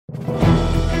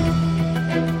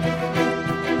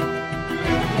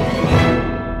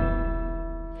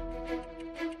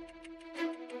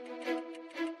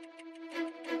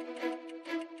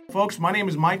Folks, my name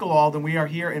is Michael Alden. We are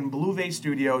here in Blue Vase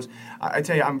Studios. I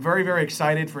tell you, I'm very, very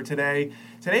excited for today.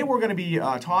 Today we're going to be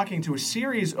talking to a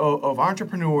series of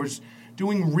entrepreneurs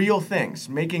doing real things,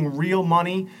 making real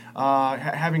money,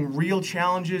 having real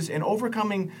challenges, and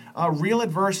overcoming real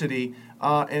adversity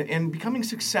and becoming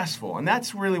successful. And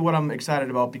that's really what I'm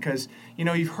excited about because,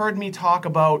 you've heard me talk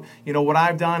about, what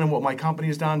I've done and what my company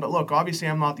has done. But look, obviously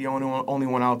I'm not the only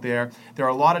one out there. There are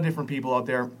a lot of different people out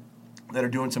there that are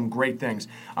doing some great things.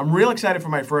 I'm real excited for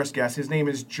my first guest. His name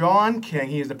is John King.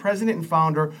 He is the president and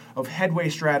founder of Headway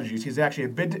Strategies. He's actually a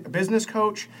business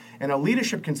coach and a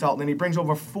leadership consultant, and he brings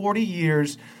over 40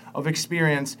 years of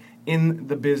experience in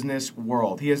the business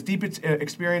world. He has deep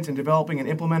experience in developing and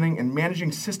implementing and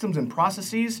managing systems and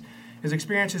processes. His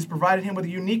experience has provided him with a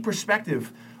unique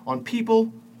perspective on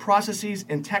people, processes,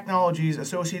 and technologies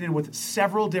associated with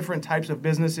several different types of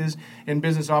businesses and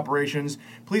business operations.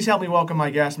 Please help me welcome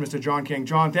my guest, Mr. John King.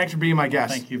 John, thanks for being my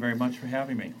guest. Thank you very much for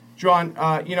having me. John,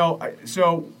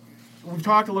 so we've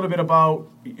talked a little bit about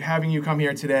having you come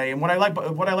here today, and what I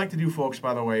like to do, folks,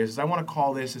 by the way, is I want to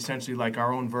call this essentially like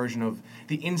our own version of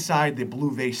the Inside the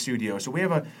Blue Vase Studio. So we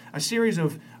have a series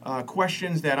of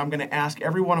questions that I'm going to ask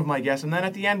every one of my guests, and then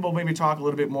at the end we'll maybe talk a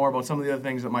little bit more about some of the other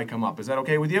things that might come up. Is that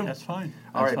okay with you? That's fine.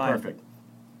 All right, fine. perfect.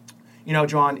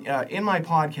 John, in my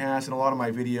podcast and a lot of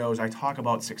my videos, I talk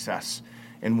about success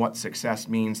and what success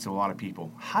means to a lot of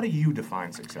people. How do you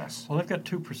define success? Well, I've got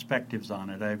two perspectives on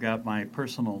it. I've got my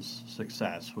personal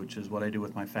success, which is what I do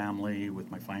with my family, with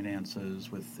my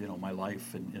finances, with my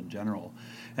life in general.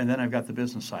 And then I've got the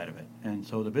business side of it. And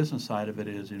so the business side of it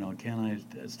is, can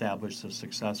I establish a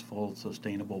successful,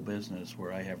 sustainable business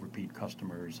where I have repeat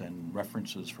customers and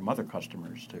references from other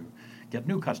customers to get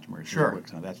new customers? Sure.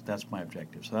 That's my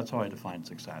objective. So that's how I define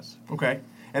success. Okay.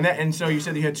 And so you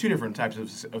said you had two different types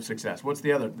of success. What's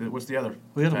the other? Well, the other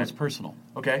one's personal.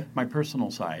 Okay. My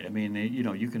personal side. I mean,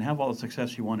 you can have all the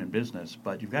success you want in business,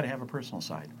 but you've got to have a personal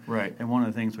side. Right. And one of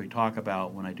the things we talk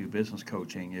about when I do business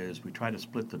coaching is we try to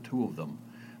split the two of them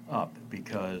up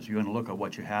because you're going to look at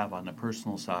what you have on the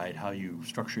personal side, how you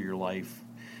structure your life,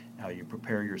 how you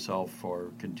prepare yourself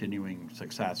for continuing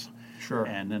success. Sure.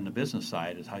 And then the business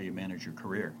side is how you manage your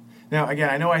career. Now, again,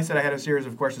 I know I said I had a series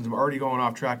of questions. I'm already going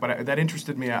off track, but that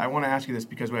interested me. I want to ask you this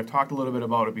because we've talked a little bit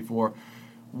about it before.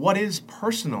 What is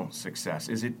personal success?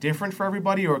 Is it different for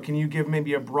everybody, or can you give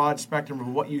maybe a broad spectrum of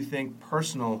what you think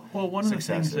personal success is? Well, one of the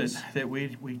things that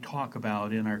we talk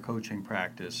about in our coaching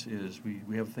practice is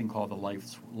we have a thing called the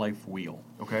life wheel.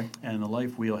 Okay. And the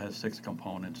life wheel has 6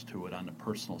 components to it on the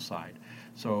personal side.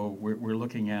 So we're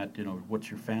looking at, what's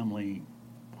your family,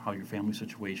 how your family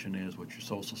situation is, what your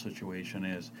social situation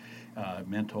is,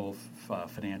 mental,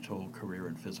 financial, career,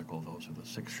 and physical. Those are the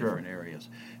 6 Sure. different areas.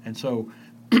 And so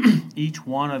each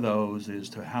one of those is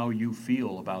to how you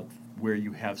feel about where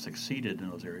you have succeeded in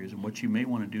those areas and what you may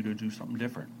want to do something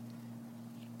different.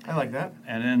 I like that.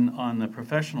 And then on the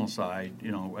professional side,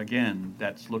 again,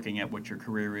 that's looking at what your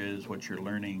career is, what you're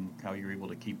learning, how you're able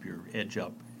to keep your edge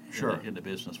up Sure. in the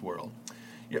business world.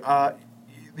 Yeah,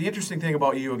 the interesting thing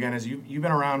about you, again, is you've been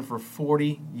around for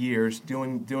 40 years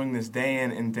doing this day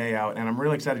in and day out, and I'm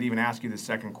really excited to even ask you this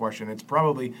second question. You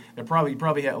probably a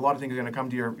lot of things are going to come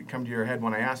to your head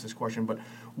when I ask this question, but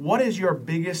what is your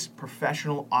biggest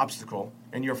professional obstacle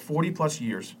in your 40-plus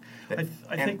years? And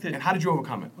how did you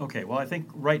overcome it? Okay, well, I think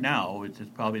right now it's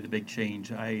probably the big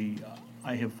change. I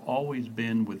have always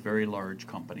been with very large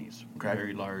companies, Okay.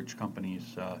 very large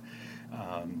companies,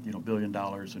 $1 billion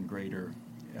and greater,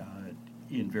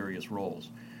 in various roles,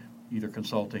 either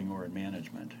consulting or in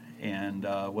management. And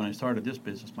when I started this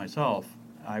business myself,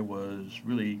 I was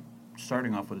really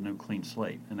starting off with a new clean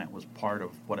slate, and that was part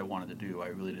of what I wanted to do. I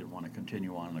really didn't want to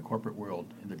continue on in the corporate world,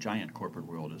 in the giant corporate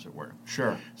world, as it were.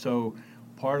 Sure. So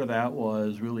part of that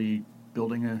was really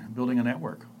building a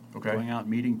network, Okay. going out and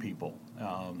meeting people.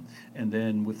 And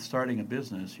then with starting a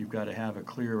business, you've got to have a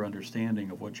clear understanding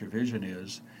of what your vision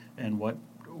is and what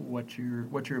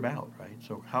you're about, right?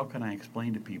 So how can I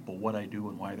explain to people what I do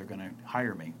and why they're going to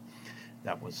hire me?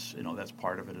 That's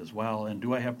part of it as well. And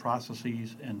do I have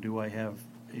processes, and do I have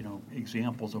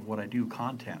examples of what I do,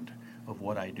 content of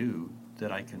what I do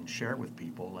that I can share with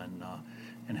people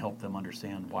and help them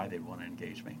understand why they want to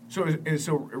engage me? So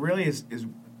really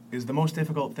is the most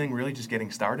difficult thing really just getting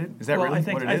started? Is that well, really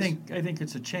what it is? I think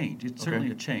it's a change. It's Okay.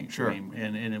 certainly a change. Sure. I mean,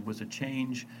 and it was a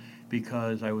change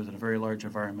because I was in a very large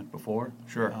environment before.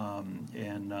 Sure.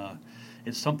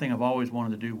 It's something I've always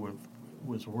wanted to do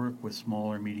was work with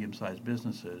small or medium-sized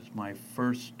businesses. My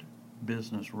first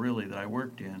business really that I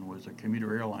worked in was a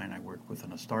commuter airline I worked with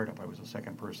in a startup. I was the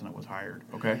second person that was hired.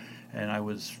 Okay. And I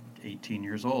was 18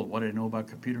 years old. What did I know about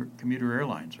commuter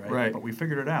airlines, right? Right. But we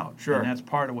figured it out. Sure. And that's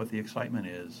part of what the excitement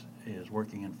is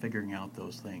working and figuring out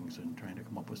those things and trying to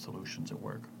come up with solutions at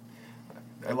work.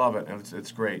 I love it.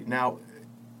 It's great. Now,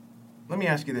 let me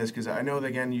ask you this, because I know that,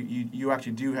 again, you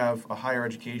actually do have a higher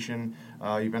education.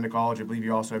 You've been to college. I believe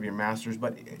you also have your master's.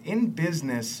 But in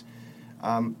business,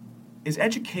 is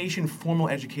education, formal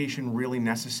education, really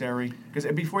necessary? Because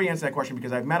before you answer that question,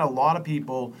 because I've met a lot of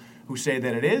people who say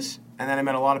that it is, and then I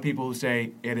met a lot of people who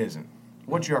say it isn't.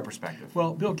 What's your perspective?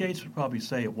 Well, Bill Gates would probably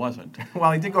say it wasn't.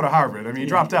 Well, he did go to Harvard. I mean, he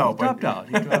dropped out. He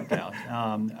dropped out.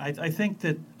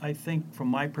 I think from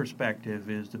my perspective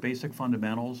is the basic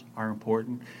fundamentals are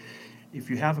important. If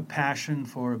you have a passion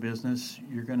for a business,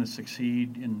 you're going to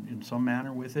succeed in some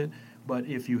manner with it. But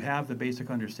if you have the basic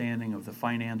understanding of the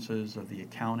finances, of the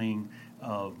accounting,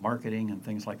 of marketing and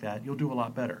things like that, you'll do a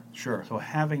lot better. Sure. So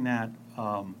having that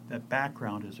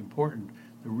background is important.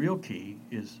 The real key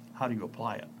is how do you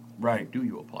apply it? Right. Do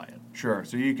you apply it? Sure.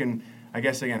 So you can, I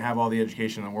guess, again, have all the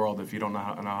education in the world. If you don't know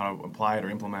how to apply it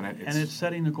or implement it, and it's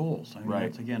setting the goals. I mean, right.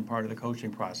 That's, again, part of the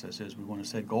coaching process is we want to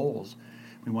set goals.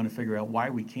 We want to figure out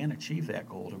why we can't achieve that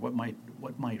goal or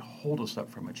what might hold us up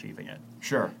from achieving it.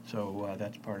 Sure. So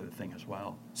that's part of the thing as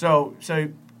well. So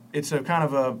it's a kind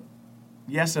of a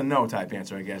yes and no type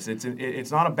answer, I guess.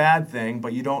 It's not a bad thing,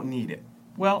 but you don't need it.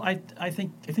 Well, I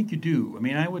think you do. I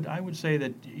mean, I would say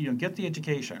that get the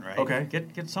education, right? Okay.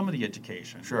 Get some of the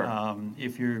education. Sure.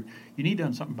 If you need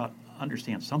to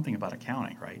understand something about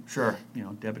accounting, right? Sure.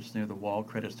 Debits near the wall,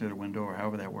 credits near the window, or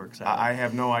however that works out. I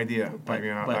have no idea.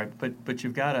 But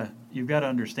you've got to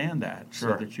understand that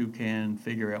Sure. so that you can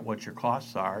figure out what your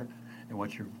costs are and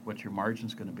what your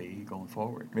margin's going to be going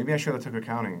forward. Maybe I should have took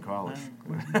accounting in college.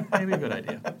 Maybe a good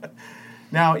idea.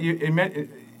 Now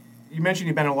you mentioned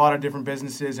you've been in a lot of different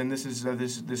businesses, and this is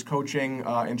this coaching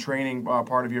and training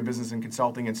part of your business and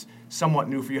consulting. It's somewhat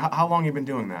new for you. How long have you been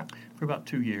doing that? For about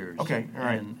 2 years. Okay, all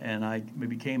right. And I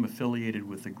became affiliated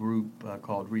with a group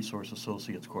called Resource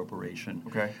Associates Corporation,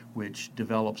 okay, which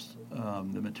develops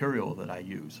the material that I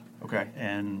use. Okay.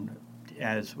 And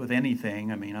as with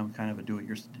anything, I mean, I'm kind of a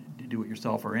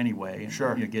do-it-yourselfer anyway.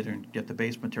 Sure. You get the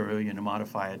base material, you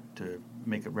modify it to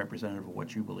make it representative of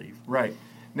what you believe. Right.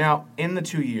 Now, in the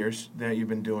 2 years that you've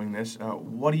been doing this,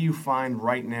 what do you find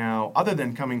right now, other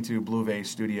than coming to Blue Vase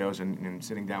Studios and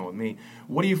sitting down with me,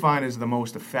 what do you find is the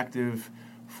most effective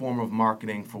form of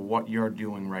marketing for what you're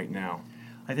doing right now?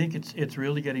 I think it's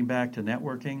really getting back to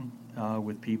networking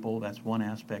with people. That's one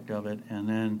aspect of it. And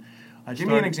then Give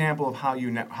me an example of how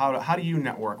how do you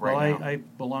network right now? I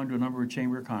belong to a number of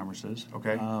chamber of commerces.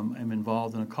 Okay. I'm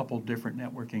involved in a couple different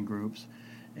networking groups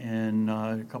and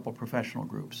a couple professional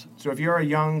groups. So if you're a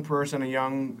young person, a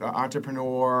young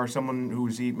entrepreneur, someone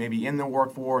who's maybe in the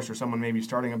workforce or someone maybe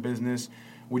starting a business,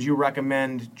 would you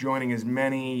recommend joining as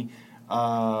many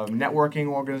networking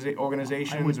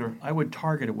organizations? I would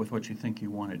target it with what you think you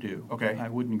want to do. Okay. I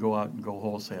wouldn't go out and go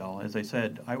wholesale. As I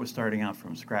said, I was starting out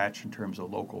from scratch in terms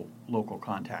of local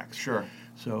contacts. Sure.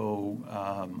 So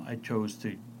I chose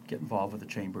to get involved with the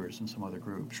chambers and some other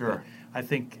groups. Sure. But I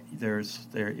think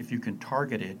if you can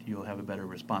target it, you'll have a better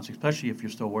response, especially if you're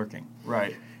still working.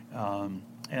 Right.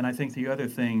 And I think the other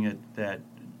thing that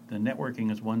the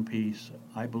networking is one piece.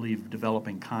 I believe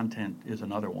developing content is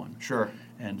another one. Sure.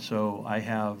 And so I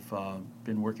have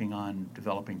been working on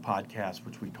developing podcasts,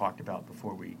 which we talked about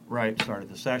before we started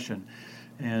the session,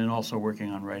 and also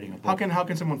working on writing a book. How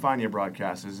can someone find your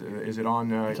broadcast? Is it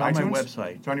on it's iTunes? On my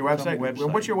website. It's on your website?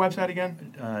 What's your website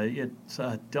again? It's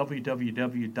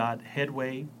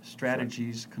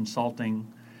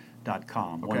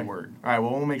www.headwaystrategiesconsulting.com, Okay. one word. All right,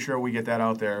 well, we'll make sure we get that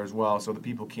out there as well so that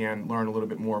people can learn a little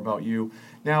bit more about you.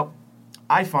 Now,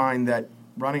 I find that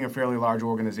running a fairly large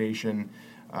organization,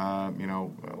 a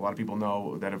lot of people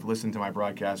know that have listened to my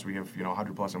broadcast. We have,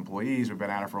 100-plus employees. We've been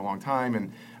at it for a long time.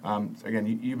 And, again,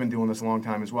 you've been doing this a long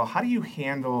time as well. How do you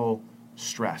handle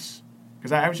stress?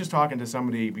 Because I was just talking to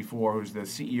somebody before who's the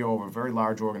CEO of a very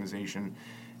large organization,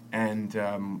 and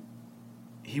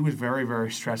he was very,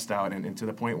 very stressed out, and to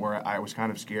the point where I was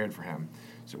kind of scared for him.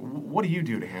 So what do you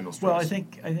do to handle stress? Well, I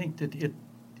think that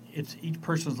it's each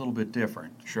person's a little bit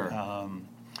different. Sure.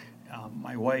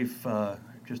 My wife,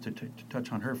 just to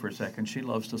touch on her for a second, she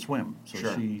loves to swim. So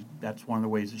sure. That's one of the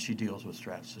ways that she deals with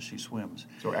stress, so she swims.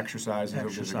 So exercise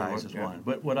is one.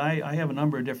 But I have a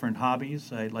number of different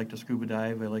hobbies. I like to scuba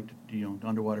dive. I like to do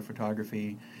underwater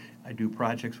photography. I do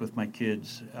projects with my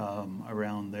kids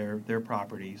around their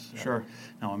properties. Sure.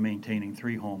 Now I'm maintaining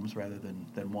 3 homes rather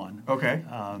than one. Okay.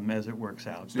 As it works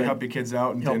out. So you help your kids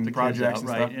out Help in the projects kids out, and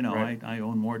right? stuff? You know, Right. I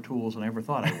own more tools than I ever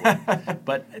thought I would.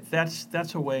 But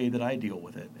that's a way that I deal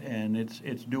with it, and it's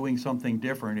doing something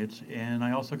different. And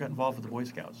I also got involved with the Boy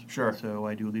Scouts. Sure. So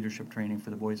I do leadership training for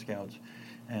the Boy Scouts,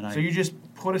 and So you just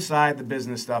put aside the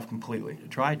business stuff completely?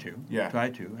 try to. Yeah. Try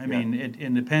to. I Yeah. mean,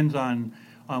 it depends on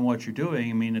what you're doing.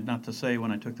 I mean, not to say when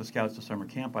I took the Scouts to summer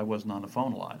camp, I wasn't on the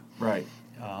phone a lot. Right.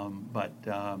 But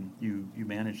you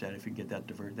manage that if you get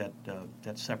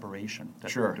that separation,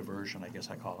 that Sure. diversion, I guess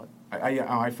I call it.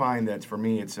 I find that for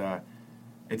me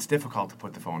it's difficult to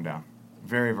put the phone down,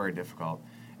 very, very difficult,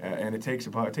 and it takes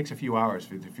a few hours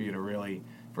for you to really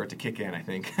for it to kick in. I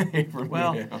think. For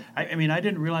Well, me, you know. I mean, I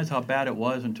didn't realize how bad it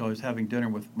was until I was having dinner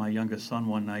with my youngest son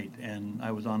one night, and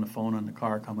I was on the phone in the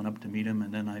car coming up to meet him,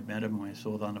 and then I met him, and I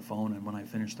still was on the phone, and when I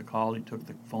finished the call, he took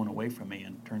the phone away from me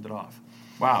and turned it off.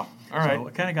 Wow. All right. So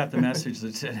I kind of got the message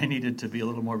that said I needed to be a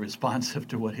little more responsive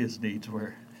to what his needs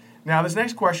were. Now, this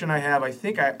next question I have, I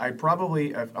think I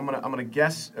probably I'm gonna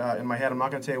guess in my head. I'm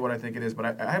not gonna tell you what I think it is,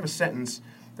 but I have a sentence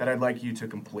that I'd like you to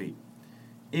complete.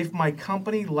 If my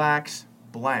company lacks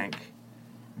blank,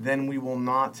 then we will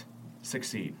not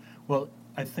succeed. Well,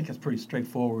 I think it's pretty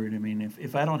straightforward. I mean,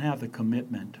 if I don't have the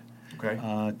commitment Okay.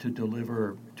 to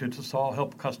deliver,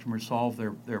 help customers solve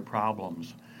their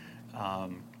problems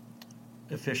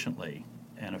efficiently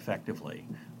and effectively,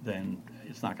 then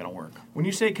it's not going to work. When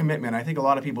you say commitment, I think a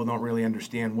lot of people don't really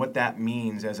understand what that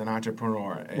means as an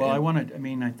entrepreneur. Well,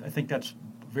 I think that's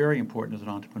very important as an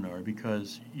entrepreneur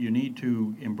because you need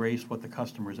to embrace what the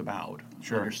customer is about,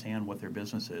 Sure. understand what their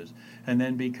business is, and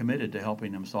then be committed to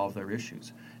helping them solve their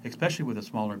issues, especially with a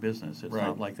smaller business. It's Right.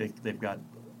 not like they've got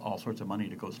all sorts of money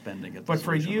to go spend to get the But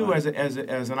for solution you right.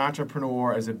 as an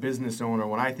entrepreneur, as a business owner,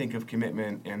 when I think of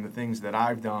commitment and the things that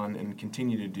I've done and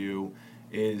continue to do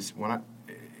is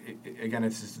again,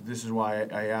 this is why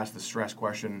I asked the stress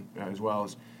question as well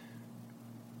as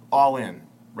all in,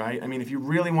 right? I mean, if you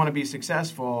really want to be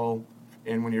successful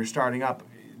and when you're starting up,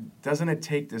 doesn't it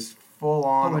take this full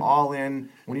on, all in?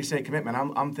 When you say commitment,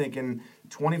 I'm thinking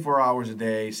 24 hours a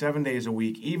day, 7 days a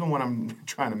week. Even when I'm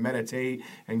trying to meditate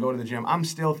and go to the gym, I'm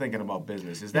still thinking about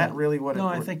business. Is that really what? No,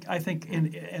 I think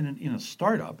in a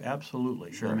startup,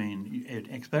 absolutely. Sure. I mean,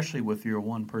 especially with your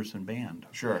one-person band.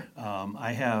 Sure.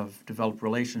 I have developed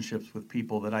relationships with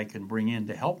people that I can bring in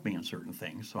to help me in certain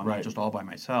things. So I'm Right. not just all by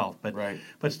myself. But Right.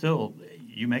 but still,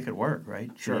 you make it work,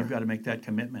 right? Sure. So you've got to make that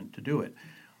commitment to do it.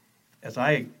 As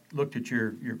I looked at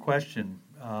your question,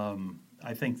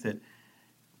 I think that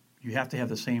you have to have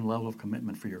the same level of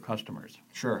commitment for your customers.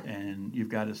 Sure. And you've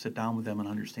got to sit down with them and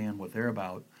understand what they're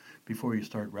about before you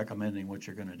start recommending what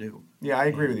you're going to do. Yeah, I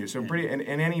agree with you. So, in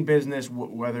any business,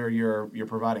 whether you're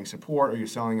providing support or you're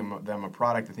selling them a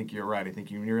product, I think you're right. I think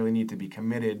you really need to be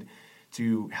committed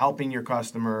to helping your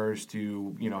customers,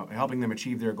 to helping them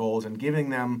achieve their goals, and giving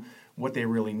them what they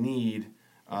really need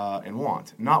and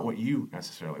want, not what you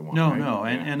necessarily want. No, right? no,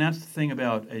 Yeah. and that's the thing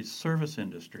about a service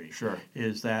industry. Sure.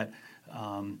 Is that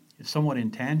it's somewhat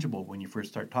intangible when you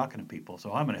first start talking to people.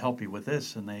 So I'm going to help you with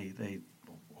this, and they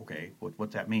okay,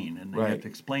 what's that mean? And you Right. have to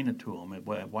explain it to them and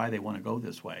why they want to go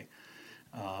this way.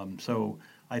 So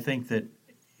I think that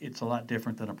it's a lot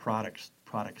different than a product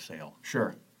sale.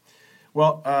 Sure.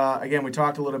 Well, again, we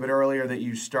talked a little bit earlier that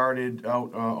you started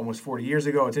out almost 40 years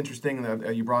ago. It's interesting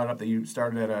that you brought it up that you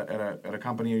started at a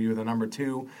company. You were the number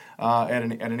 2 at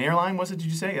an airline. Was it? Did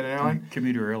you say at an airline?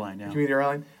 Commuter airline, yeah. Commuter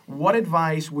airline. What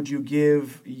advice would you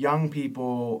give young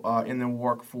people in the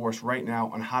workforce right now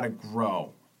on how to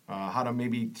grow, how to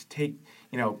maybe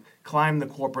climb the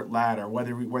corporate ladder,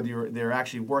 whether they're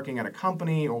actually working at a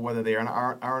company or whether they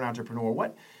are an entrepreneur?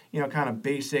 What kind of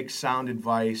basic sound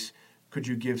advice could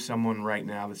you give someone right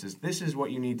now that says this is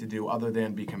what you need to do other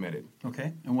than be committed?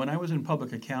 Okay. And when I was in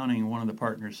public accounting, one of the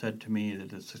partners said to me that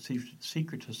the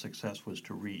secret to success was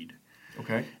to read.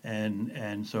 Okay.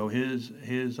 And so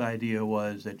his idea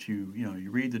was that you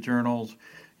read the journals,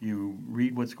 you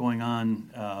read what's going on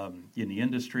in the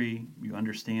industry, you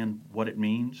understand what it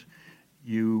means.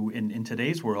 In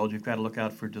today's world, you've got to look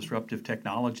out for disruptive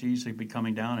technologies that be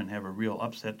coming down and have a real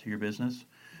upset to your business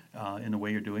in the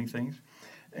way you're doing things.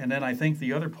 And then I think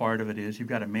the other part of it is you've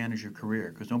got to manage your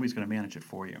career because nobody's going to manage it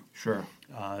for you. Sure.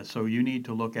 So you need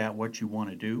to look at what you want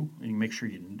to do and you make sure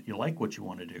you like what you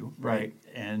want to do. Right.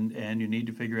 And you need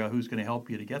to figure out who's going to help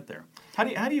you to get there. How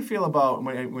do you feel about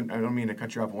when I don't mean to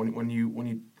cut you off, when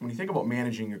you think about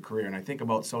managing your career, and I think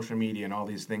about social media and all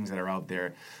these things that are out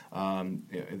there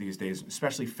these days,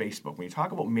 especially Facebook. When you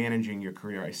talk about managing your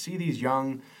career, I see these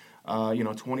young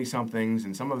 20-somethings,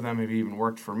 and some of them have even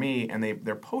worked for me, and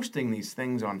they're posting these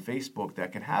things on Facebook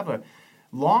that can have a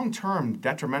long-term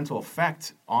detrimental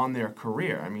effect on their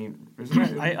career. I mean,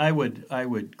 isn't that... I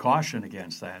would caution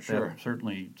against that. Sure. That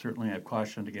certainly I've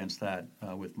cautioned against that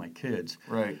with my kids.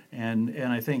 Right. And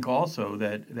I think also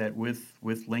that with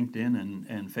LinkedIn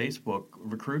and Facebook,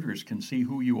 recruiters can see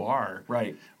who you are,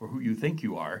 right, or who you think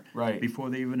you are, right, before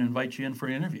they even invite you in for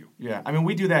an interview. Yeah, I mean,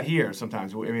 we do that here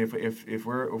sometimes. I mean, if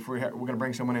we're going to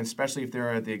bring someone in, especially if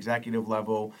they're at the executive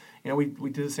level, we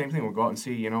do the same thing. We'll go out and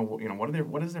see,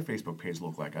 what does their Facebook page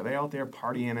look like? Are they out there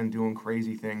partying and doing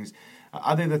crazy things?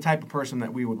 Are they the type of person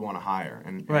that we would want to hire?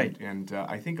 Right. And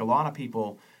I think a lot of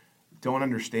people don't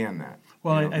understand that.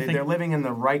 Well, I think they're living in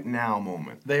the right now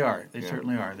moment. They are. They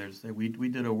certainly are. We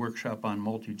did a workshop on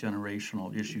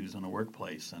multi-generational issues in the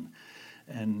workplace,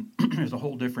 and there's a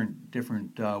whole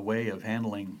different way of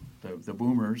handling the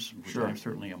boomers, which Sure. I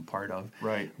certainly am part of,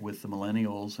 right, with the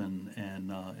millennials and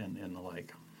the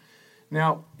like.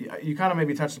 Now, you kind of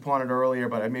maybe touched upon it earlier,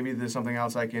 but maybe there's something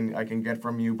else I can get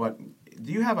from you. But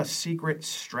do you have a secret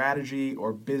strategy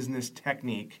or business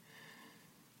technique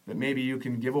that maybe you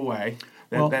can give away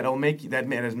that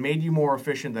has made you more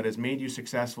efficient, that has made you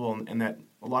successful, and that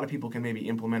a lot of people can maybe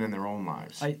implement in their own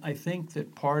lives? I think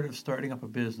that part of starting up a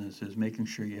business is making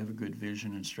sure you have a good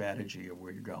vision and strategy of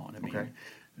where you're going. I mean,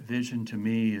 vision to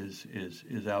me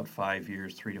is out 5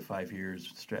 years, 3 to 5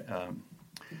 years.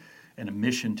 And a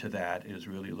mission to that is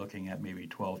really looking at maybe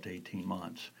 12 to 18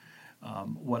 months.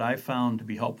 What I found to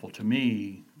be helpful to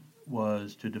me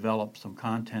was to develop some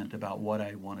content about what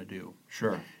I want to do.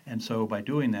 Sure. And so by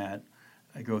doing that,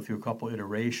 I go through a couple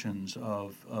iterations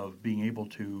of being able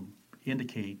to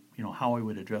indicate, how I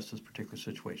would address this particular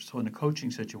situation. So in a coaching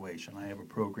situation, I have a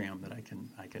program that I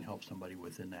can help somebody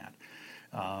within that.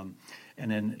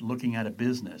 And then looking at a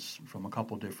business from a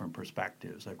couple different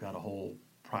perspectives, I've got a whole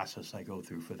process I go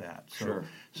through for that.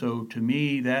 So to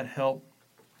me, that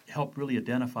helped really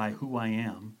identify who I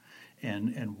am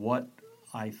and what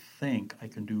I think I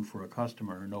can do for a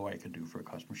customer, or know I can do for a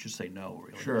customer. I should say no,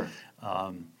 really. Sure.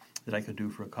 That I could do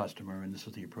for a customer, and this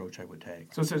is the approach I would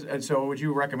take. So would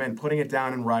you recommend putting it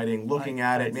down in writing, looking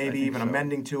at it, maybe even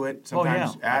amending to it,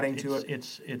 sometimes adding to it?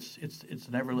 It's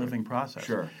an ever-living process.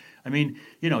 Sure. I mean,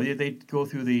 they go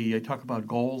through they talk about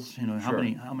goals.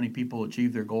 How many people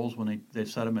achieve their goals when they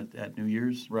set them at New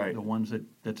Year's? Right. The ones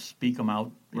that speak them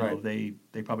out, they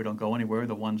probably don't go anywhere.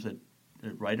 The ones that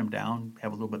write them down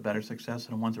have a little bit better success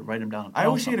than the ones that write them down. And I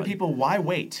always say to people, why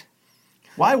wait?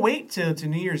 Why wait to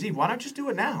New Year's Eve? Why not just do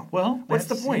it now? Well, what's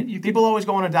the point? People always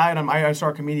go on a diet. I saw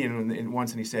a comedian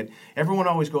once, and he said, everyone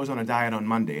always goes on a diet on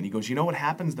Monday. And he goes, you know what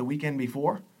happens the weekend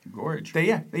before? Gorge.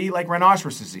 They eat like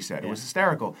rhinoceroses, he said. It was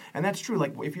hysterical. And that's true.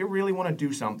 Like, if you really want to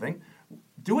do something,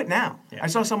 do it now. Yeah. I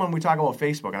saw someone, we talk about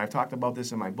Facebook, and I've talked about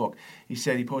this in my book. He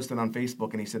said, he posted on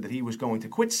Facebook, and he said that he was going to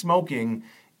quit smoking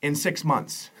in 6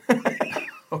 months.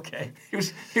 Okay. He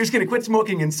was going to quit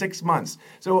smoking in 6 months.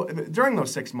 So during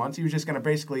those 6 months, he was just going to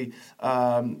basically,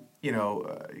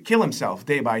 kill himself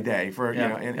day by day.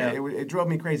 It drove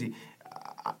me crazy.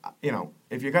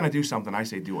 If you're going to do something, I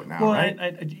say do it now. Well,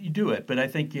 right? You do it, but I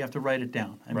think you have to write it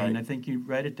down. I right. mean, I think you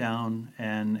write it down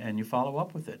and you follow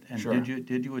up with it. And sure.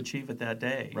 did you achieve it that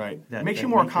day? Right. It makes you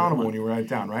more accountable when you write it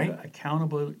down, right?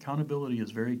 Accountability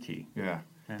is very key. Yeah.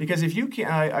 Because if you can,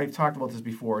 I've talked about this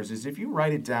before, is if you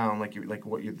write it down,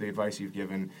 the advice you've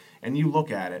given, and you look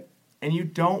at it, and you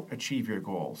don't achieve your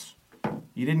goals,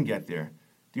 you didn't get there,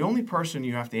 the only person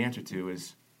you have to answer to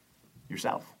is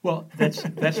yourself. Well,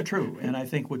 that's true. And I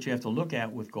think what you have to look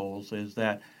at with goals is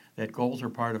that goals are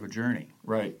part of a journey.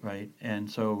 Right. Right. And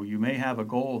so you may have a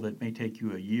goal that may take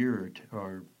you a year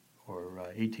or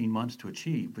 18 months to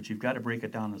achieve, but you've got to break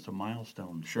it down into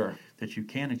milestones sure. that you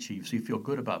can achieve so you feel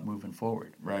good about moving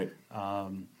forward. Right.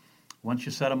 Once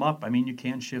you set them up, I mean, you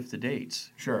can shift the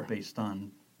dates sure. based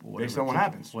on what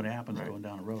happens. What happens right. going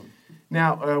down the road.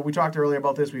 Now, we talked earlier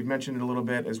about this. We've mentioned it a little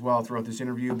bit as well throughout this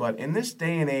interview. But in this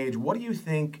day and age, what do you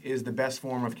think is the best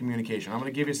form of communication? I'm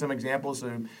going to give you some examples,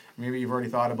 so maybe you've already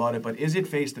thought about it. But is it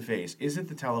face-to-face? Is it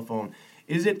the telephone?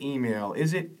 Is it email?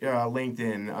 Is it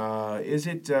LinkedIn? Is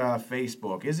it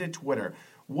Facebook? Is it Twitter?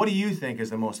 What do you think is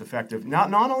the most effective,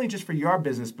 not only just for your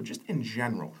business, but just in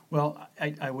general? Well,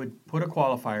 I would put a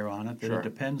qualifier on it that sure. it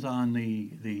depends on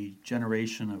the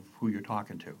generation of who you're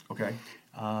talking to. Okay.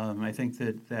 I think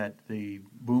that the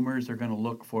boomers are going to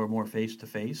look for more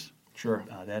face-to-face. Sure.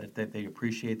 That they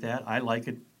appreciate that. I like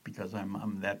it because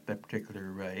I'm that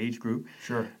particular age group.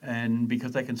 Sure. And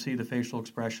because I can see the facial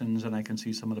expressions and I can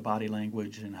see some of the body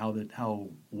language and how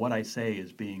what I say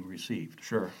is being received.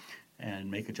 Sure. and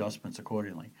make adjustments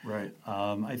accordingly. Right.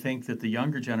 I think that the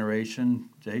younger generation,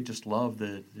 they just love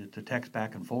the text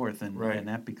back and forth, and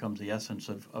that becomes the essence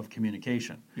of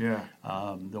communication. Yeah.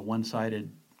 The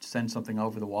one-sided send something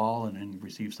over the wall and then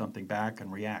receive something back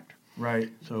and react.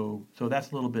 Right. So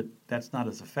that's a little bit, that's not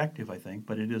as effective, I think,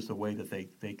 but it is the way that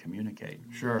they communicate.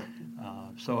 Sure.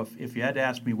 So if you had to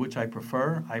ask me which I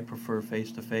prefer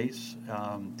face-to-face.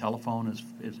 Telephone is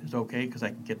okay because I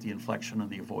can get the inflection of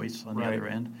the voice on the other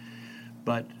end.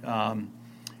 But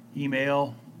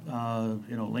email,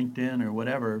 LinkedIn or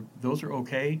whatever, those are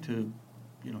okay to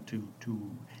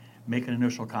make an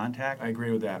initial contact. I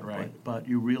agree with that, right. But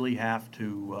you really have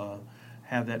to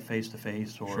have that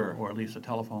face-to-face or at least a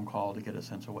telephone call to get a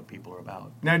sense of what people are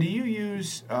about. Now, do you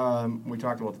use, we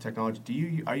talked about the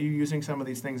technology, are you using some of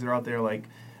these things that are out there like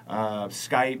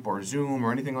Skype or Zoom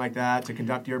or anything like that to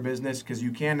conduct your business? Because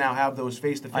you can now have those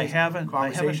face-to-face conversations. I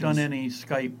haven't done any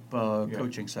Skype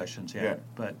coaching sessions yet,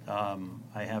 but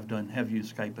I have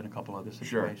used Skype in a couple other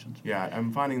situations. Sure. Yeah,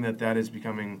 I'm finding that is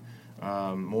becoming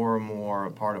more and more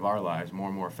a part of our lives, more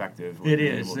and more effective. It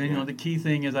is. And, the key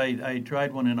thing is I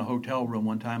tried one in a hotel room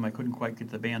one time. I couldn't quite get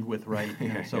the bandwidth right,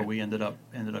 so we ended up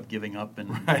giving up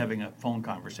and having a phone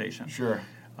conversation. Sure.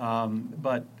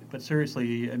 But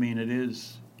seriously, I mean, it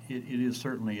is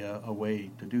certainly a way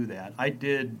to do that. I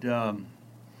did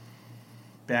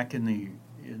back in the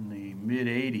mid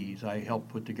 '80s. I helped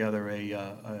put together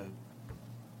a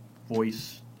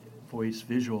voice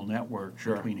visual network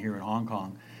between here and Hong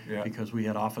Kong. Yeah. Because we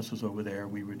had offices over there,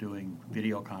 we were doing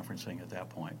video conferencing at that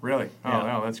point. Really? Oh,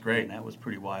 wow, that's great. And that was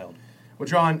pretty wild. Well,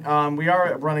 John, we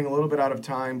are running a little bit out of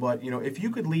time, but if you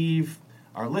could leave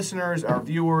our listeners, our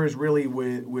viewers, really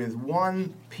with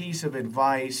one piece of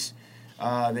advice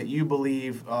that you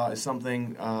believe is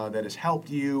something that has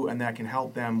helped you and that can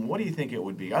help them, what do you think it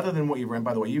would be? Other than what you've read,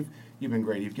 by the way, you've been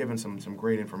great. You've given some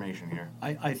great information here.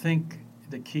 I think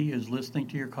the key is listening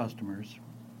to your customers,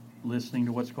 listening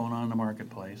to what's going on in the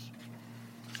marketplace,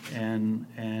 and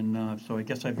so I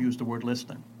guess I've used the word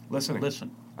listening. Listen.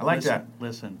 I like that.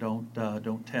 Listen. Don't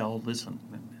tell. Listen,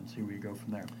 and see where you go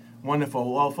from there.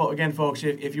 Wonderful. Well, again, folks,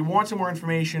 if you want some more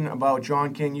information about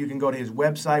John King, you can go to his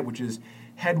website, which is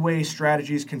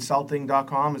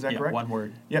headwaystrategiesconsulting.com. Is that correct? One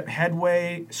word. Yep,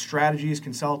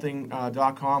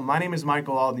 headwaystrategiesconsulting.com. My name is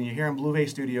Michael Alden. You're here in Blue Vase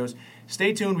Studios.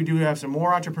 Stay tuned. We do have some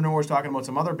more entrepreneurs talking about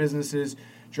some other businesses.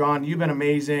 John, you've been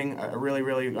amazing. I really,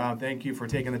 really thank you for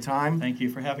taking the time. Thank you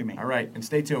for having me. All right, and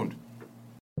stay tuned.